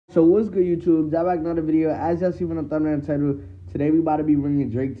So what's good, YouTube? Back another video. As y'all see from the thumbnail and title, today we about to be bringing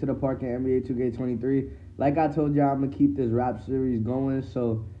Drake to the park in NBA 2K23. Like I told y'all, I'm gonna keep this rap series going.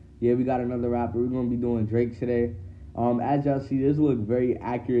 So yeah, we got another rapper. We're gonna be doing Drake today. As y'all see, this look very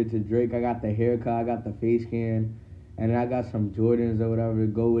accurate to Drake. I got the haircut, I got the face scan, and then I got some Jordans or whatever to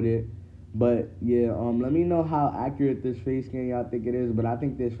go with it. But yeah, let me know how accurate this face scan y'all think it is. But I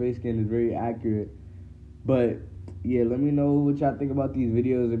think this face scan is very accurate. But yeah, let me know what y'all think about these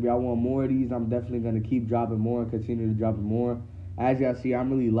videos. If y'all want more of these, I'm definitely going to keep dropping more and continue to drop more. As y'all see, I'm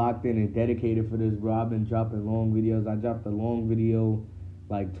really locked in and dedicated for this, bro. I've been dropping long videos. I dropped a long video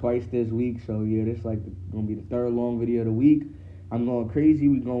like twice this week. So yeah, this is like going to be the third long video of the week. I'm going crazy.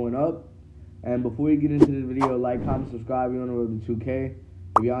 We going up. And before we get into this video, like, comment, subscribe. We're on the road to 2K.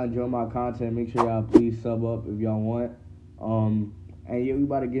 If y'all enjoy my content, make sure y'all please sub up if y'all want. And yeah, we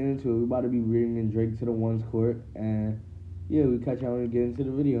about to get into it. We about to be bringing Drake to the ones court. And yeah, we catch y'all when we get into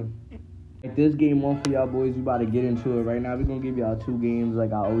the video. Like this game one for y'all boys, we about to get into it right now. We gonna give y'all 2 games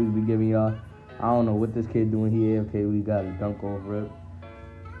like I always be giving y'all. I don't know what this kid doing here. Okay, we got a dunk off rip.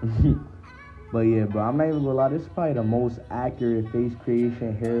 But yeah, bro, I'm not even gonna lie. This is probably the most accurate face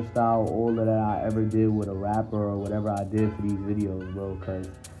creation, hairstyle, all of that I ever did with a rapper or whatever I did for these videos, bro. Cause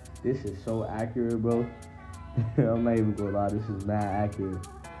this is so accurate, bro. I'm not even gonna lie, this is mad accurate.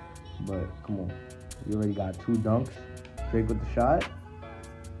 But come on, you already got 2 dunks. Drake with the shot.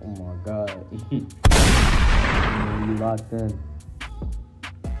 Oh my god. You locked in.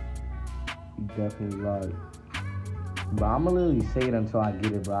 You definitely locked. But I'ma literally say it until I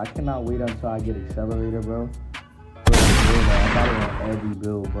get it, bro. I cannot wait until I get accelerator, bro. I got it on every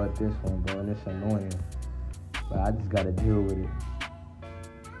build but this one, bro, and it's annoying. But I just gotta deal with it.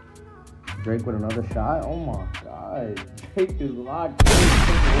 Drake with another shot. Oh my god. Drake is locked in,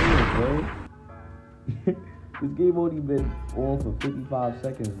 bro. This game only been on for 55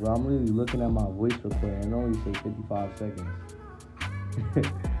 seconds, bro. I'm really looking at my voice recording and it only say 55 seconds. This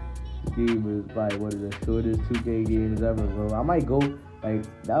game is probably one of the shortest 2K games ever, bro. I might go, like,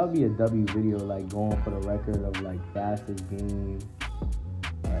 that would be a W video, like, going for the record of, like, fastest game.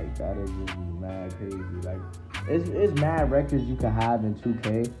 Like, that is just mad crazy. Like, it's mad records you can have in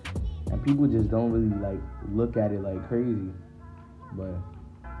 2K. And people just don't really, like, look at it like crazy. But,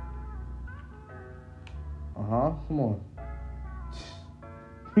 come on.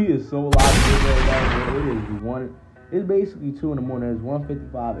 He is so locked in right now, bro. It's basically 2 in the morning. It's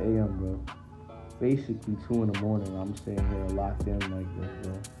 1:55 a.m., bro. Basically 2 in the morning. I'm sitting here locked in like this,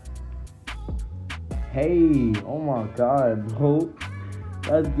 bro. Hey, oh my god, bro.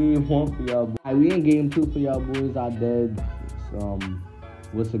 That's game 1 for y'all, boys. Right, we in game 2 for y'all, boys. I did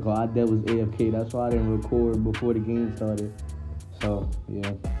what's it called? I did was AFK. That's why I didn't record before the game started. So,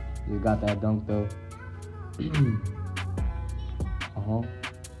 yeah. Just got that dunk, though. Come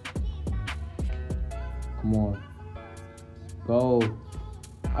on. Go.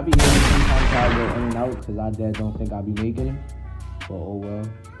 I be hitting sometimes I go in and out because I dead don't think I be making it. But oh well.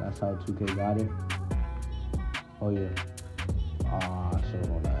 That's how 2K got it. Oh, yeah. I should've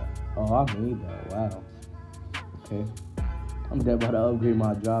known that. Oh, I made that. Wow. Okay. I'm dead about to upgrade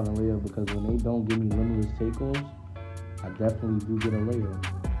my driving layup because when they don't give me limitless takeoffs, I definitely do get a layup.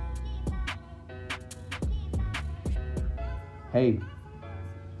 Hey,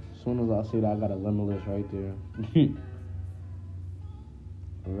 as soon as I say that, I got a limitless right there.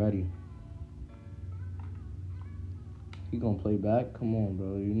 Ready. He gonna play back? Come on,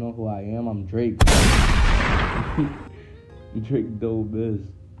 bro. You know who I am? I'm Drake. Drake dope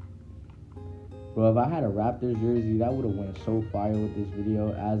is. Bro, if I had a Raptors jersey, that would have went so fire with this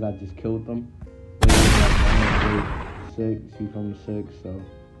video as I just killed them. Like 6, he's from the 6, so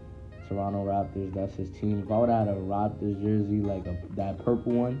Toronto Raptors, that's his team. If I would have had a Raptors jersey, like that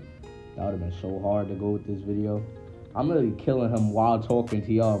purple one, that would have been so hard to go with this video. I'm literally killing him while talking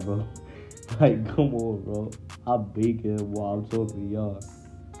to y'all, bro. Like, come on, bro. I'm baking him while I'm talking to y'all.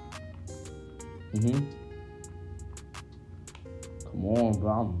 Come on,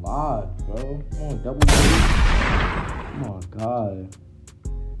 bro. I'm live, bro. Come on, double kill. Oh, my God.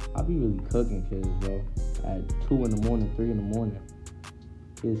 I be really cooking kids, bro. At 2 in the morning, 3 in the morning.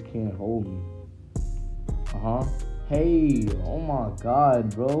 Kids can't hold me. Hey, oh, my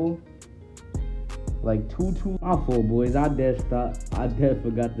God, bro. Like, 2-2. My fault, boys. I dead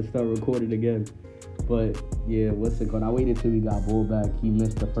forgot to start recording again. But, yeah, what's it called? I waited till we got ball back. He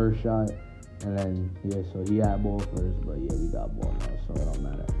missed the first shot. And then, yeah, so he had ball first, but yeah, we got ball now, so it don't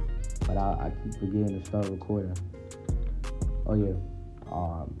matter. But I keep forgetting to start recording. Oh, yeah.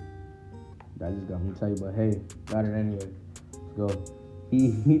 That just got me tell you, but hey, got it anyway. Let's go.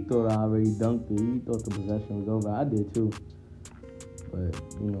 He thought I already dunked it. He thought the possession was over. I did too. But,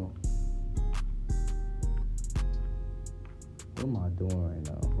 you know. What am I doing right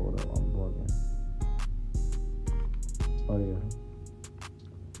now? Hold up, I'm bugging. Oh, yeah.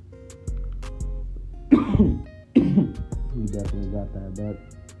 We definitely got that back.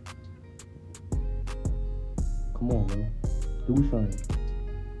 Come on, bro. Do something.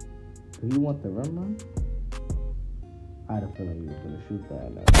 Do you want the rim run? I had a feeling you was going to shoot that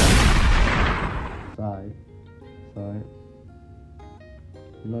now. Sorry.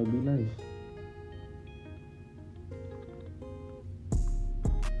 It might be nice.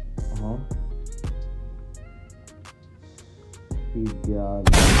 He got.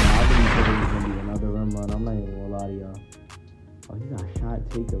 I really thought it was gonna be another rim run. I'm not even gonna lie to y'all. Oh, he got shot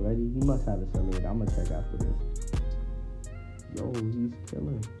take already. He must have accelerated. I'm gonna check after this. Yo, he's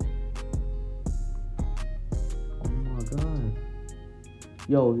killing. Oh my god.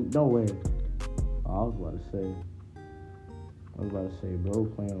 Yo, no way. Oh, I was about to say, bro,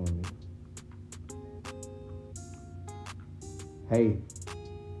 playing on me. Hey.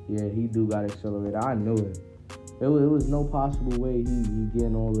 Yeah, he do got accelerated. I knew it. It was no possible way he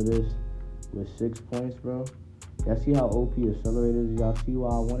getting all of this with 6 points, bro. Y'all see how OP accelerated is? Y'all see why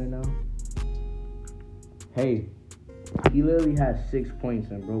I want it now? Hey, he literally had 6 points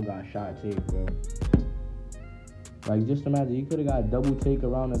and bro got shot take, bro. Like, just imagine, he could have got double take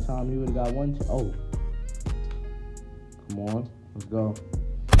around the time he would have got one. Oh. Come on. Let's go.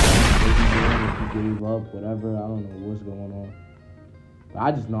 If he gave up, whatever. I don't know what's going on. But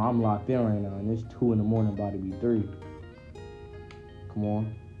I just know I'm locked in right now, and it's 2 in the morning, about to be 3. Come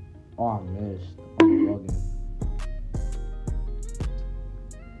on. Oh, I missed. I'm bugging.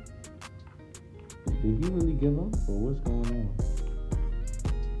 Did he really give up, or what's going on?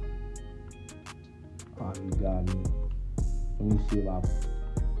 Oh, he got me. Let me see if I...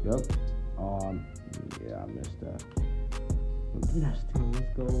 Yep. Yeah, I missed that. Let's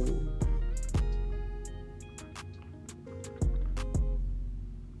go.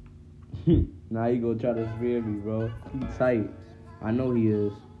 Now he gonna try to spare me, bro. He tight. I know he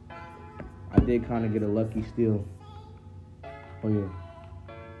is. I did kind of get a lucky steal. Oh, yeah.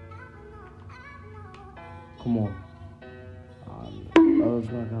 Come on. Oh,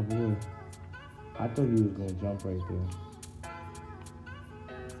 it's not that boy. I thought he was gonna jump right there.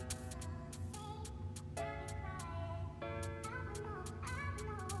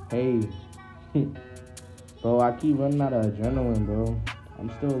 Hey. Bro, I keep running out of adrenaline, bro. I'm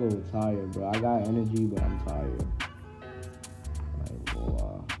still a little tired, bro. I got energy, but I'm tired. Like,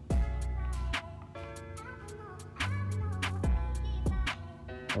 wow.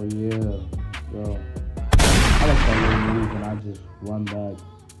 Oh, yeah. Yo. I like that little move and I just run back.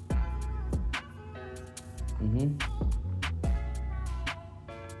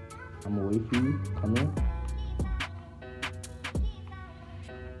 I'm gonna wait for you. Come here.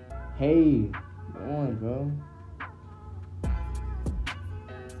 Hey. Go on, bro.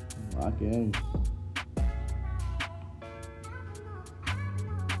 Lock in.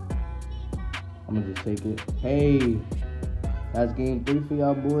 I'm gonna just take it. Hey, that's game 3 for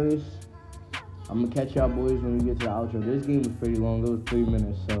y'all boys. I'm gonna catch y'all boys when we get to the outro. This game was pretty long. It was 3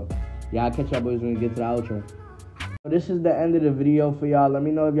 minutes. So, yeah, I'll catch y'all boys when we get to the outro. So this is the end of the video for y'all. Let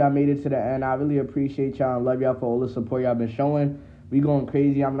me know if y'all made it to the end. I really appreciate y'all and love y'all for all the support y'all been showing. We going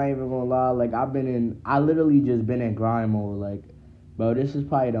crazy. I'm not even gonna lie. Like, I literally just been in grind mode. Like, bro, this is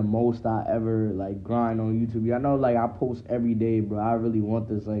probably the most I ever, like, grind on YouTube. Y'all know, like, I post every day, bro. I really want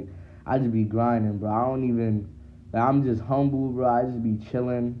this. Like, I just be grinding, bro. I don't even, like, I'm just humble, bro. I just be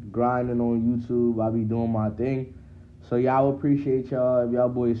chilling, grinding on YouTube. I be doing my thing. So, y'all appreciate y'all. If y'all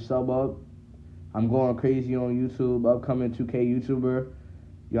boys sub up, I'm going crazy on YouTube. Upcoming 2K YouTuber.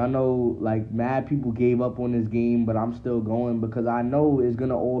 Y'all know, like, mad people gave up on this game, but I'm still going because I know it's going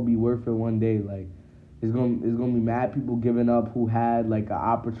to all be worth it one day. Like, it's gonna be mad people giving up who had, like, an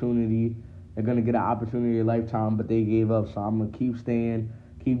opportunity. They're going to get an opportunity in a lifetime, but they gave up. So I'm going to keep staying,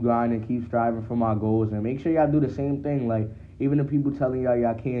 keep grinding, keep striving for my goals. And make sure y'all do the same thing. Like, even the people telling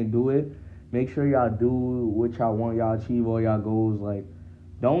y'all can't do it, make sure y'all do what y'all want. Y'all achieve all y'all goals. Like,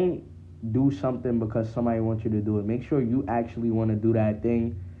 don't do something because somebody wants you to do it. Make sure you actually want to do that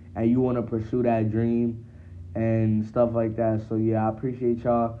thing and you want to pursue that dream and stuff like that. So, yeah, I appreciate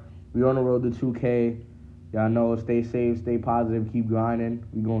y'all. We on the road to 2K. Y'all know, stay safe, stay positive, keep grinding.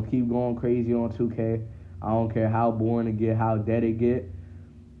 We going to keep going crazy on 2K. I don't care how boring it get, how dead it get.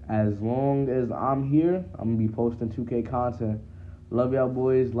 As long as I'm here, I'm going to be posting 2K content. Love y'all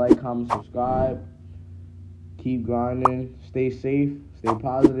boys. Like, comment, subscribe. Keep grinding. Stay safe. Stay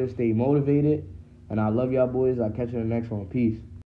positive. Stay motivated. And I love y'all boys. I'll catch you in the next one. Peace.